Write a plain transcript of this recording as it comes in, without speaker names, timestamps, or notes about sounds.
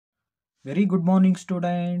Very good morning,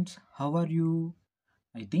 students. How are you?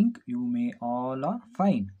 I think you may all are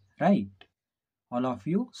fine, right? All of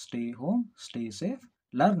you stay home, stay safe,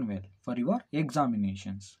 learn well for your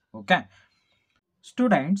examinations. Okay.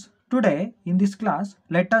 Students, today in this class,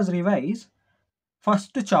 let us revise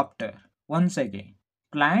first chapter once again.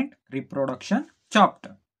 Plant reproduction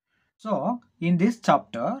chapter. So, in this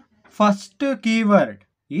chapter, first keyword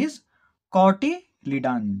is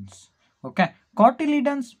cotyledons. Okay.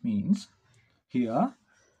 Cotyledons means here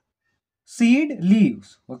seed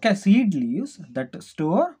leaves. Okay, seed leaves that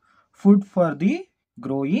store food for the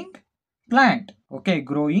growing plant. Okay,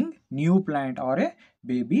 growing new plant or a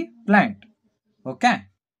baby plant. Okay,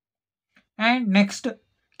 and next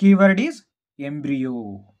keyword is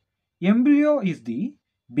embryo. Embryo is the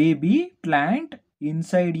baby plant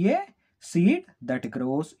inside a seed that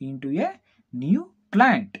grows into a new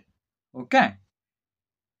plant. Okay,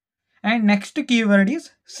 and next keyword is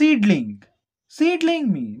seedling.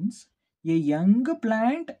 Seedling means a young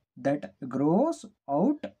plant that grows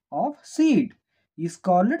out of seed is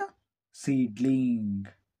called seedling.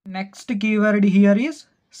 Next keyword here is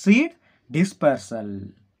seed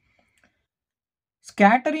dispersal.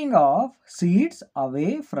 Scattering of seeds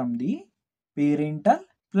away from the parental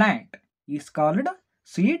plant is called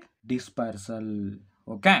seed dispersal.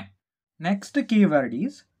 Okay. Next keyword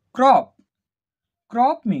is crop.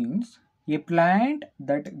 Crop means a plant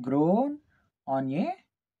that grown on a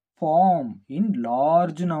farm in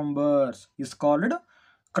large numbers is called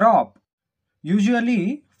crop.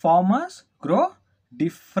 Usually farmers grow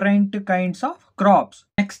different kinds of crops.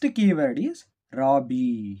 Next keyword is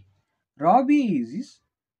rabi. Rabi is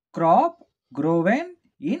crop grown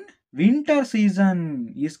in winter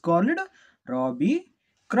season is called rabi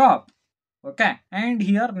crop. Okay, and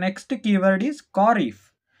here next keyword is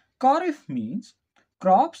kharif. Kharif means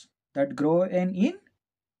crops that grow in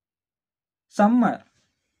summer.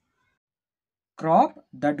 Crop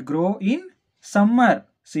that grow in summer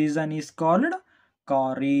season is called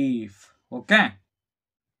kharif. Okay,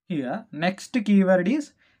 here next keyword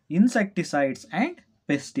is insecticides and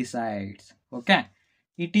pesticides. Okay,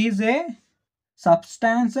 it is a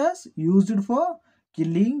substances used for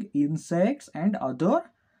killing insects and other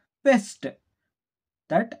pests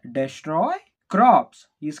that destroy crops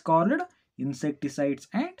is called insecticides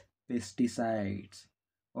and pesticides.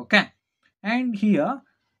 Okay, and here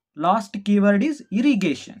last keyword is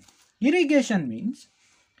irrigation. Irrigation means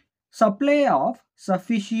supply of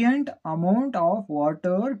sufficient amount of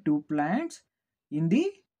water to plants in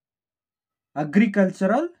the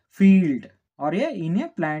agricultural field or in a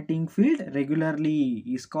planting field regularly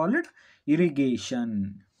is called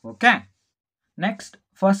irrigation. Okay, next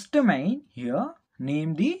first main here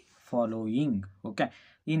name the following. Okay,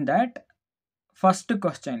 in that first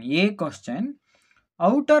question, a question,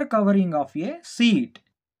 outer covering of a seed.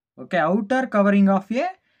 Okay, outer covering of a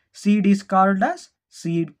seed is called as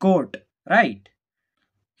seed coat, right?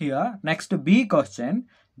 Here next b question,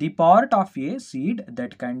 the part of a seed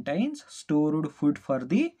that contains stored food for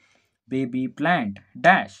the baby plant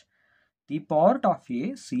dash. The part of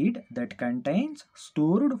a seed that contains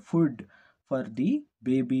stored food for the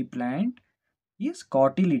baby plant is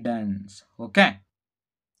cotyledons. Okay,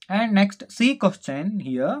 and next C question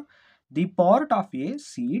here, the part of a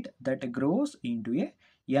seed that grows into a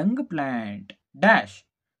young plant dash.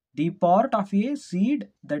 The part of a seed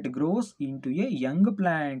that grows into a young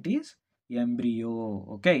plant is embryo.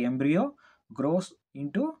 Okay, embryo grows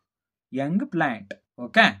into young plant.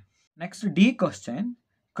 Okay, next D question,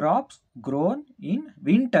 crops grown in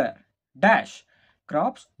winter dash.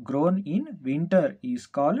 Crops grown in winter is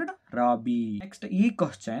called rabi. Next E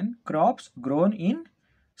question, crops grown in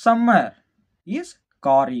summer is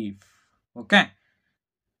kharif. Okay,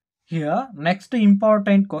 here next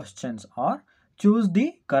important questions are choose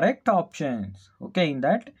the correct options. Okay, in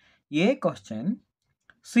that A question,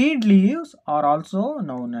 seed leaves are also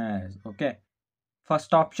known as. Okay,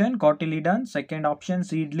 first option cotyledon, second option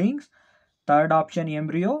seedlings, third option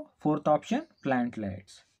embryo, fourth option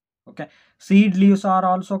plantlets. Okay, seed leaves are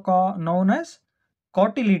also known as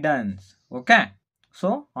cotyledons. Okay,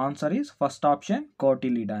 so answer is first option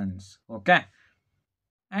cotyledons. Okay,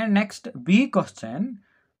 and next B question,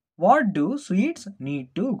 what do seeds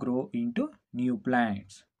need to grow into new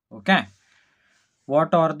plants? Okay,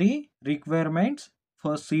 what are the requirements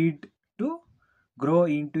for seed to grow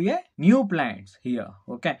into a new plants here?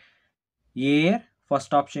 Okay, air,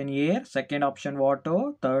 first option air, second option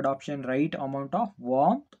water, third option right amount of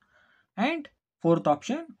warmth, and fourth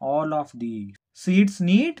option all of these. Seeds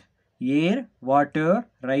need air, water,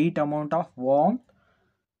 right amount of warmth,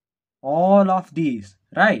 all of these,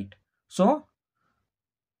 right? So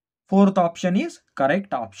Fourth option is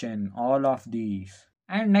correct option, all of these.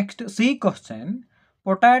 And next C question,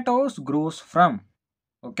 potatoes grows from.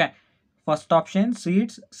 Okay. First option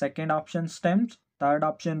seeds, second option stems, third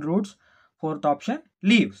option roots, fourth option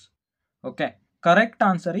leaves. Okay. Correct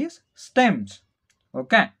answer is stems.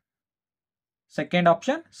 Okay. Second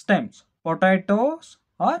option stems. Potatoes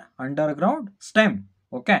are underground stem.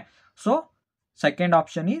 Okay. So second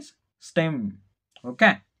option is stem.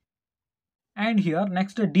 Okay. And here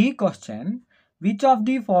next D question. Which of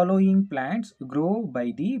the following plants grow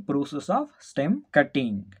by the process of stem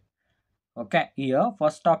cutting? Okay, here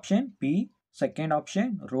first option pea, second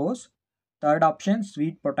option rose, third option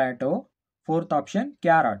sweet potato, fourth option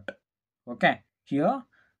carrot. Okay, here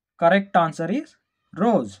correct answer is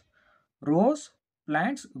rose. Rose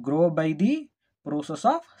plants grow by the process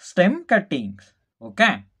of stem cuttings.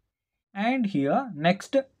 Okay, and here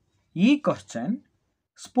next E question.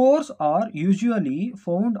 Spores are usually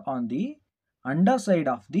found on the underside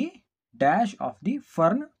of the dash of the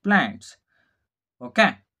fern plants.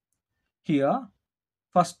 Okay, here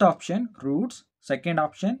first option roots, second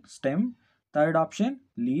option stem, third option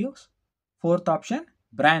leaves, fourth option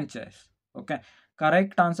branches. Okay,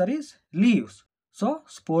 correct answer is leaves. So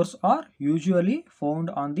spores are usually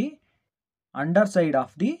found on the underside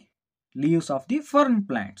of the leaves of the fern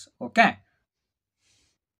plants. Okay,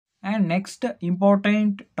 and next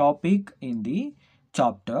important topic in the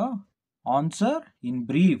chapter, answer in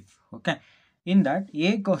brief. Okay, in that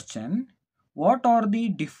A question, what are the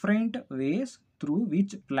different ways through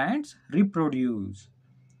which plants reproduce?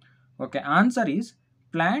 Okay, answer is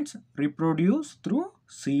plants reproduce through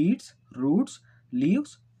seeds, roots,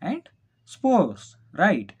 leaves and spores,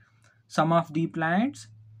 right? Some of the plants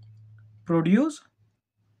produce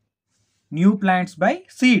new plants by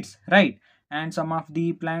seeds, right? And some of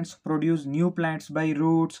the plants produce new plants by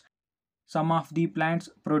roots. Some of the plants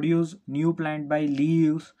produce new plant by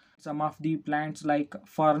leaves. Some of the plants like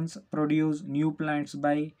ferns produce new plants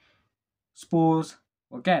by spores.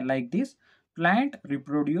 Okay, like this plant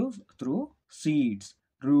reproduce through seeds,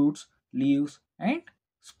 roots, leaves and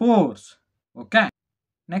spores. Okay,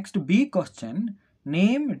 next B question,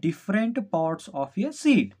 name different parts of a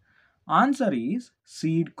seed. Answer is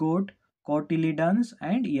seed coat, cotyledons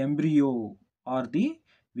and embryo are the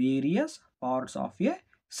various parts of a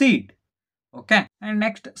seed. Okay, and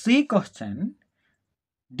next C question,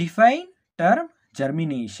 define term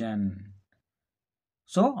germination.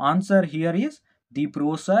 So answer here is the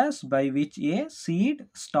process by which a seed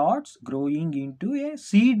starts growing into a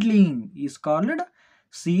seedling is called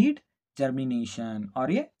seed germination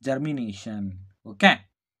or a germination. Okay.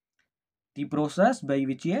 The process by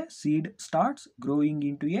which a seed starts growing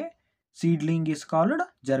into a seedling is called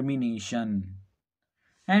germination.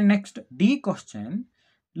 And next D question,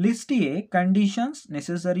 list a conditions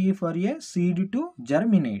necessary for a seed to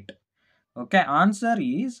germinate. Okay, answer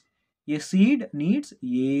is a seed needs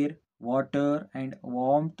air, water and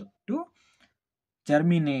warmth to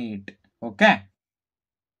germinate. Okay,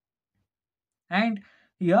 and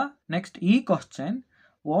here next E question,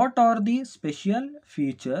 what are the special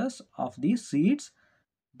features of the seeds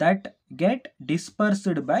that get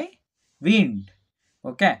dispersed by wind?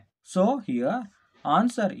 Okay, so here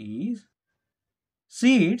answer is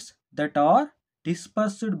seeds that are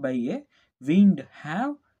dispersed by a wind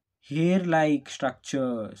have hair-like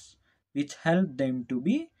structures which help them to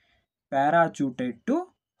be parachuted to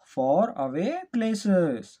far away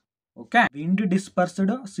places. Okay, wind dispersed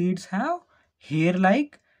seeds have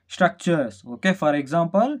hair-like structures. Okay, for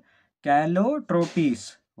example,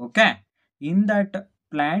 calotropis. Okay, in that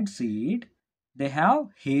plant seed, they have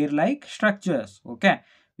hair-like structures. Okay,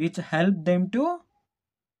 which help them to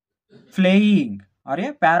flying or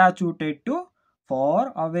a parachuted to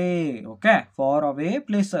far away. Okay, far away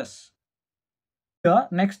places. Here,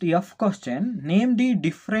 next F question, name the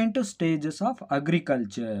different stages of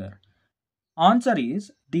agriculture. Answer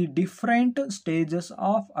is the different stages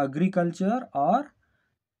of agriculture are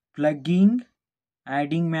plugging,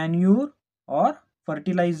 adding manure or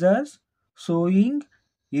fertilizers, sowing,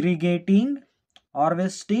 irrigating,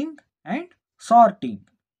 harvesting and sorting.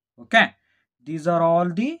 Okay, these are all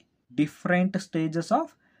the different stages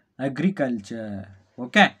of agriculture.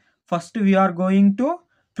 Okay, first we are going to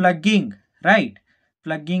plugging, right?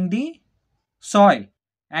 Plugging the soil,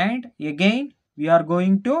 and again we are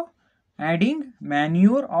going to adding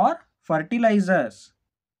manure or fertilizers,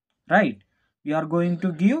 right? We are going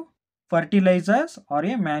to give fertilizers or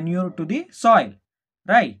a manure to the soil,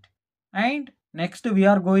 right? And next we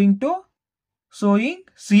are going to sowing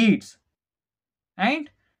seeds, and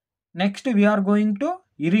next we are going to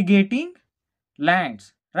irrigating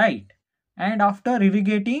lands, right? And after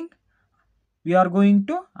irrigating we are going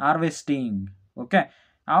to harvesting. Okay.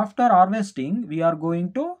 After harvesting, we are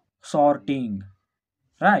going to sorting.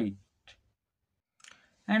 Right.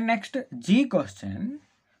 And next G question.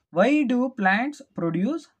 Why do plants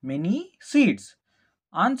produce many seeds?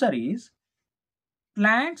 Answer is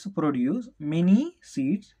plants produce many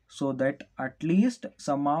seeds so that at least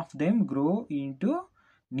some of them grow into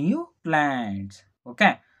new plants.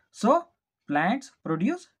 Okay. So plants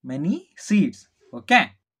produce many seeds.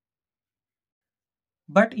 Okay.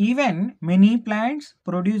 But even many plants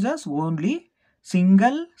produces only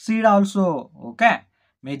single seed also. Okay.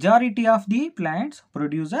 Majority of the plants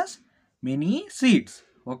produces many seeds.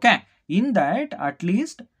 Okay. In that at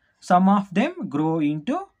least some of them grow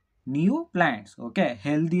into new plants. Okay.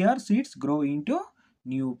 Healthier seeds grow into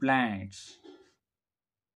new plants.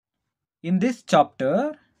 In this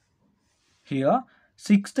chapter here,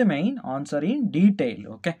 sixth main answer in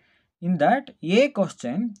detail. Okay. In that A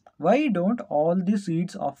question, why don't all the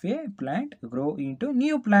seeds of a plant grow into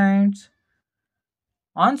new plants?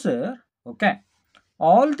 Answer, okay.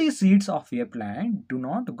 All the seeds of a plant do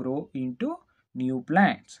not grow into new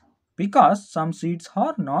plants because some seeds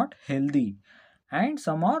are not healthy and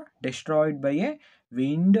some are destroyed by a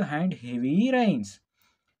wind and heavy rains,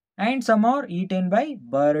 and some are eaten by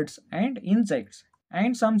birds and insects,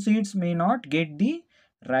 and some seeds may not get the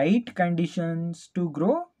right conditions to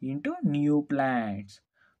grow into new plants.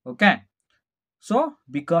 Okay, so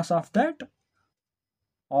because of that,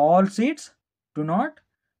 all seeds do not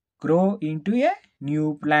grow into a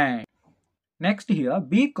new plant. Next here,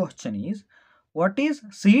 big question is, what is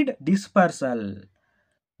seed dispersal?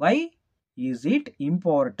 Why is it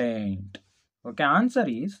important? Okay, answer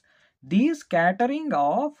is the scattering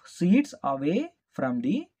of seeds away from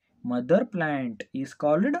the mother plant is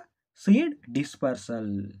called seed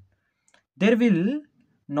dispersal. There will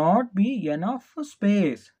not be enough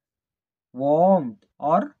space, warmth,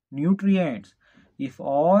 or nutrients. If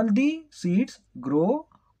all the seeds grow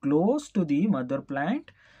close to the mother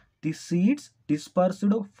plant, the seeds dispersed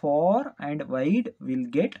far and wide will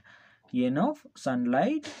get enough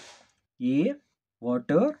sunlight, air,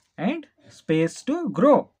 water, and space to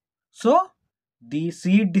grow. So, the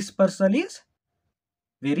seed dispersal is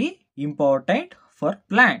very important for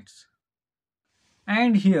plants.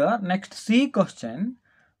 And here, next C question.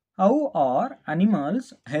 How are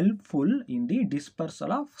animals helpful in the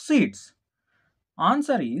dispersal of seeds?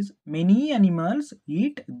 Answer is many animals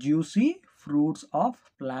eat juicy fruits of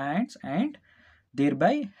plants and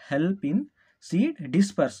thereby help in seed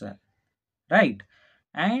dispersal. Right?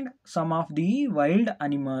 And some of the wild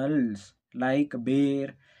animals like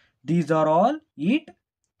bear, these are all eat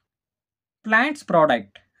plants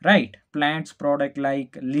product, right? Plants product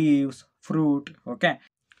like leaves, fruit, okay,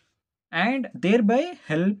 and thereby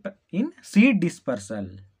help in seed dispersal.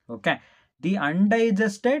 Okay, the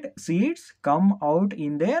undigested seeds come out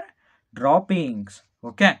in their droppings,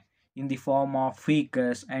 okay, in the form of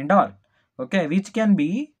fecus and all, okay, which can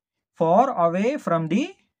be far away from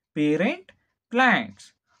the parent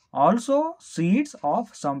plants. Also, seeds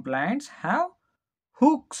of some plants have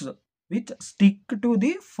hooks which stick to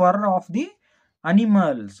the fur of the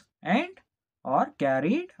animals and are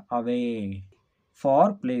carried away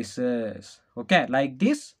for places. Okay, like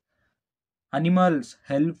this, animals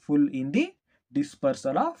helpful in the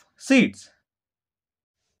dispersal of seeds.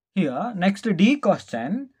 Here, next D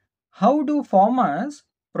question. How do farmers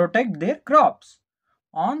protect their crops?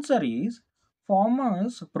 Answer is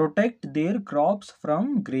farmers protect their crops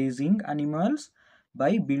from grazing animals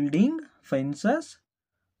by building fences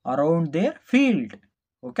around their field.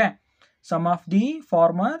 Okay, some of the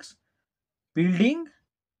farmers building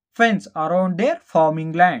fence around their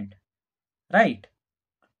farming land, right?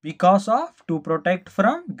 Because of to protect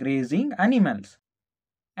from grazing animals,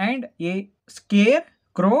 and a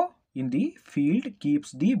scarecrow in the field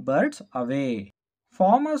keeps the birds away.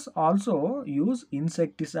 Farmers also use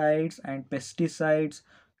insecticides and pesticides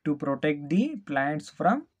to protect the plants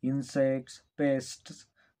from insects, pests,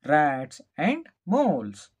 rats, and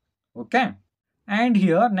moles. Okay. And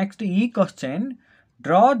here next E question.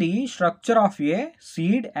 Draw the structure of a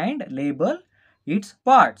seed and label its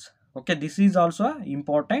parts. Okay, this is also an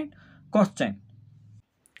important question.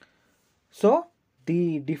 So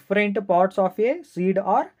the different parts of a seed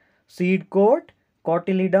are seed coat,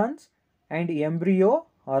 cotyledons, and embryo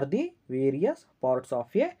are the various parts of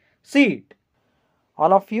a seed.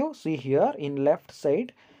 All of you see here in left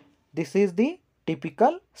side, this is the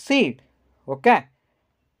typical seed. Okay.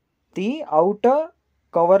 The outer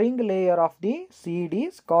covering layer of the seed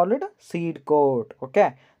is called seed coat.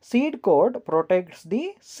 Okay. Seed coat protects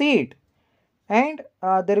the seed, and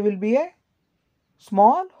there will be a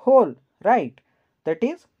small hole right? That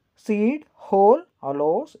is, seed hole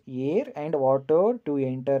allows air and water to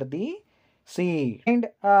enter the seed. And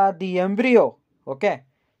the embryo, okay,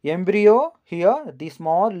 embryo here, the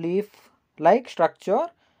small leaf like structure,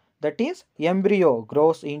 that is embryo,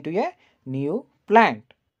 grows into a new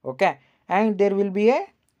plant. Okay, and there will be a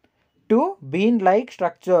two bean like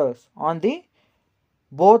structures on the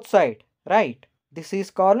both side, right? This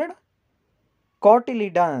is called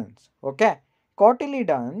cotyledons. Okay,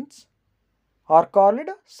 cotyledons are called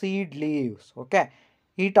seed leaves. Okay,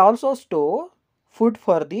 it also store food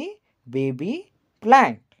for the baby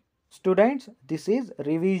plant. Students, this is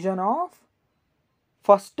revision of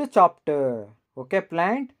first chapter. Okay,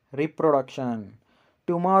 plant reproduction.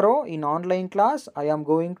 Tomorrow in online class I am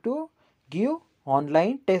going to give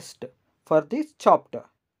online test for this chapter.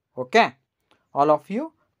 Okay, all of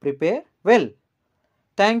you prepare well.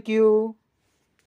 Thank you.